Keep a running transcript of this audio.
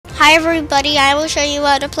Hi everybody, I will show you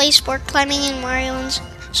how to play sport climbing in Mario and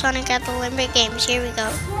Sonic at the Olympic Games. Here we go.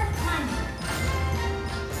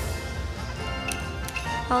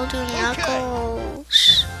 I'll do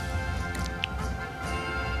Knuckles.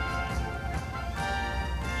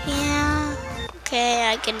 Yeah,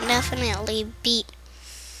 okay, I can definitely beat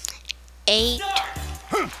 8.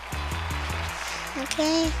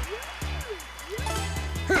 Okay.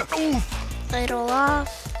 Little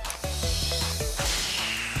off.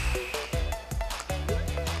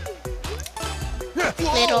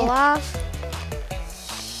 Little off.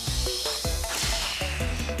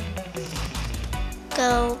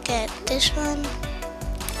 Go get this one.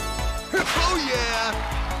 Oh yeah.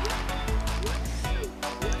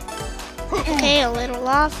 Okay, a little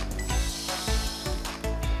off.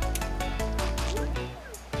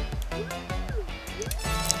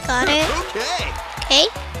 Got it. Okay.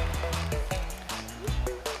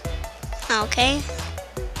 Okay. Okay.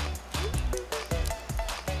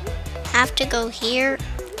 Have to go here.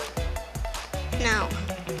 No.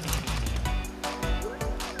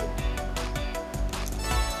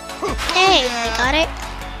 Okay, I got it.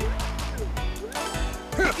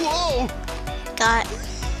 Whoa. Got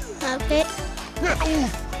a bit.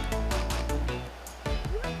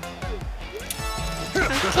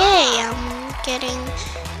 Okay, I'm getting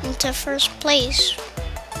into first place.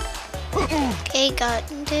 Okay, got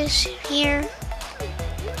this here.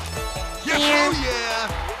 Here. Oh yeah.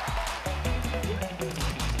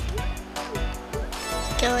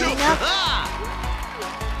 Going up.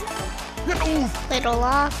 Little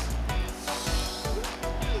off.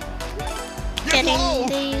 Getting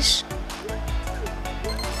these.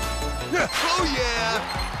 Oh yeah.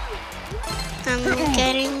 I'm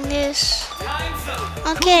getting this.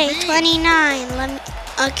 Okay, 29.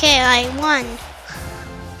 Okay, I won.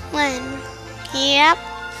 Yep.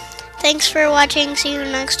 Thanks for watching. See you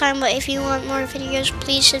next time. But if you want more videos,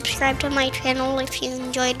 please subscribe to my channel if you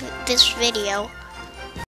enjoyed this video.